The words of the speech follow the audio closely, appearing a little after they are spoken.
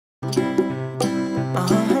If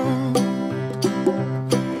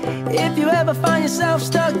you ever find yourself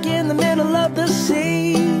stuck in the middle of the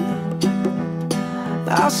sea,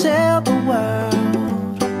 I'll sail the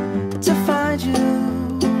world to find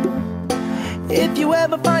you. If you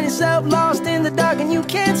ever find yourself lost in the dark and you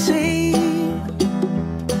can't see,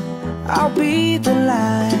 I'll be the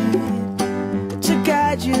light to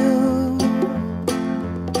guide you.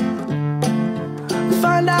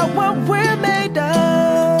 Find out what we're made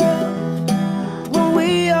of when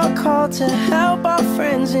we are called to help our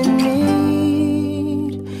friends in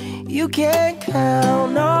need. You can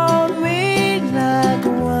count on me like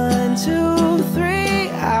 1, 2, 3,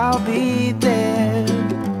 I'll be there.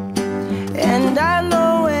 And I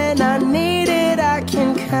know when I need it, I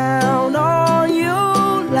can count on you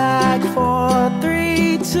like 4,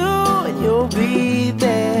 3, 2, and you'll be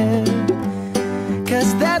there.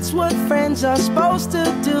 'Cause that's what friends are supposed to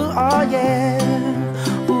do, oh yeah.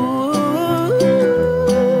 Ooh,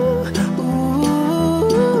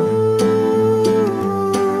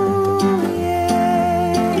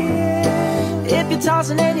 yeah, yeah. If you're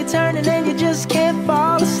tossing and you're turning and you just can't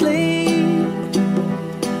fall asleep,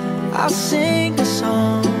 I'll sing a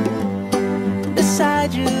song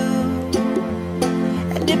beside you.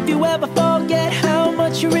 And if you ever forget how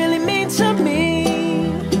much you really mean to me,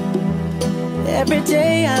 every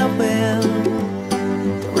day I will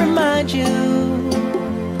remind you.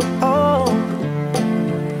 Oh,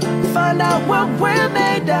 find out what we're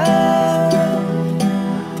made of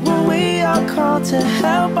when we are called to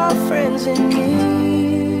help our friends in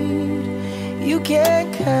need. You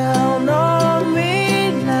can count on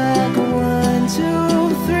me like 1,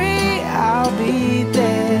 2, 3, I'll be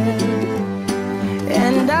there.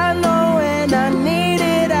 And I know when I need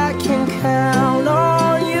it, I can count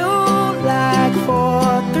on you like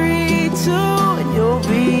 4, 3, 2, and you'll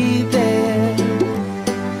be there.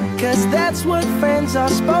 'Cause that's what friends are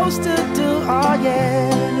supposed to do, oh yeah.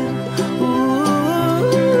 Ooh,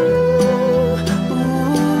 ooh,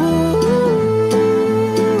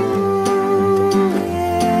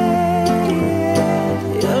 yeah,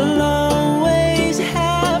 yeah. You'll always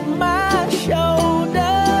have my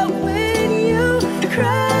shoulder when you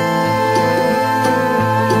cry.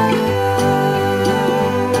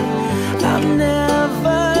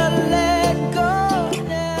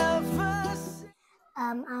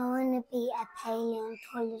 I want to be a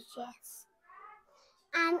paleontologist,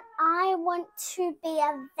 and I want to be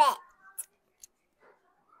a vet.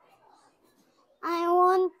 I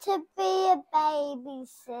want to be a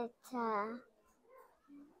babysitter,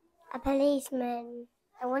 a policeman.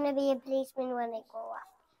 I want to be a policeman when I grow up.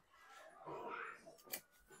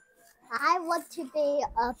 I want to be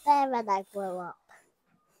a bear when I grow up.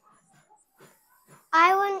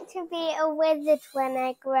 I want to be a wizard when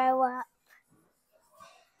I grow up.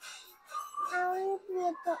 I want to be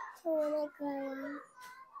a doctor when I grow up.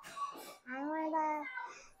 I want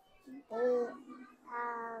to be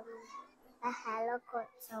a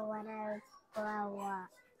helicopter when I grow up.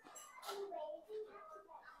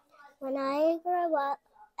 When I grow up,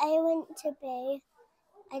 I want to be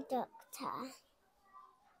a doctor.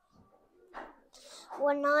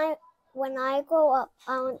 When I grow up,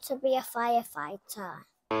 I want to be a firefighter.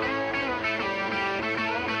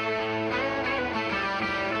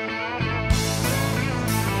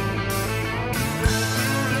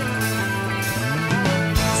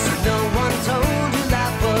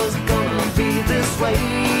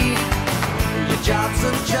 Your job's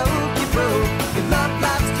a joke, you broke, your love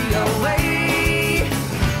life's the away.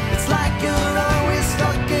 It's like you're always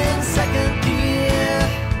stuck in second gear,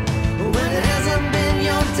 when it hasn't been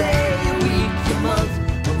your day, your week, your month,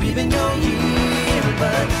 or even your year.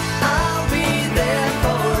 But I'll be there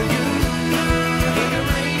for you when the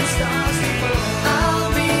rain starts to fall. I'll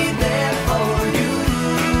be there for you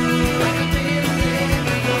like I've been there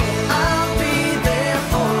before. I'll be there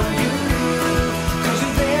for you, 'cause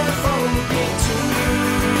you're there for me too.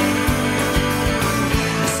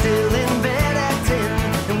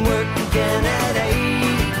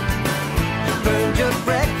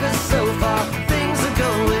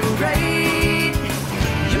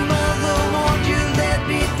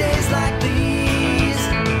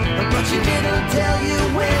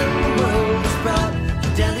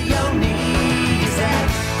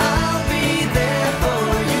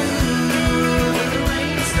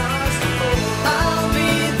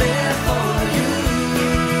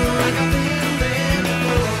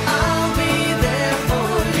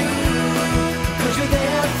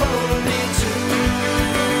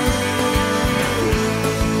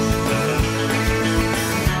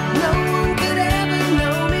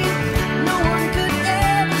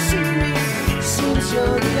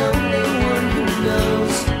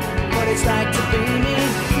 it's like to be me.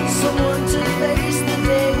 Someone to face the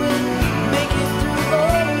day with, make it through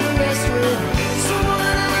all the rest with. Someone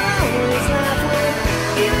I always laugh with,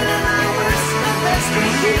 even at my worst, my best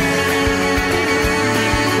with you.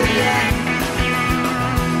 Yeah.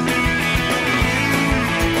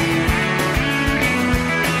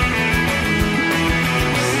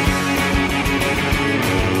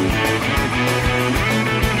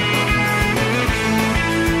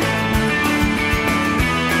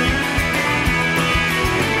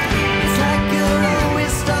 It's like you're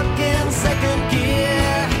always stuck in second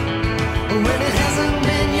gear. When it hasn't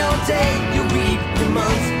been your day, you weep the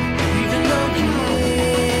month, even though you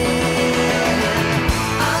care.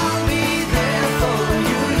 I'll be there for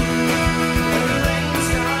you. When the rain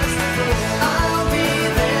starts to fall, I'll be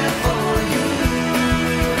there for you.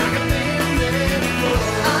 Like I've been there before.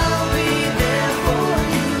 I'll be there for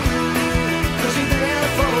you, 'cause you're there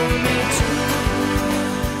for me too.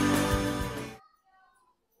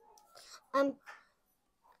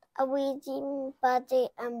 A reading buddy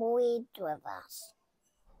and read with us.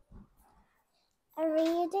 A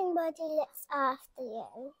reading buddy looks after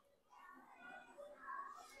you.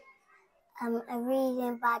 A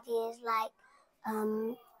reading buddy is like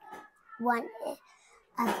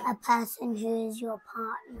a person who is your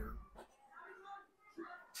partner.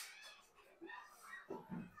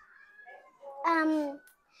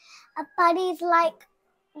 A buddy is like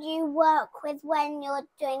you work with when you're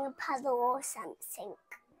doing a puzzle or something.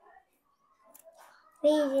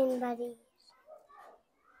 Reading buddies.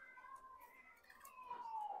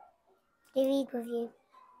 They read with you.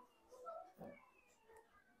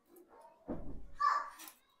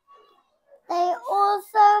 They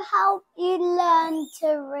also help you learn to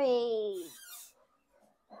read.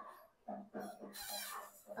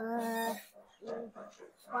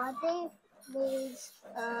 Buddies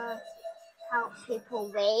help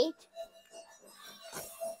people read.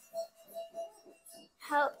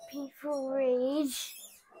 Help people read.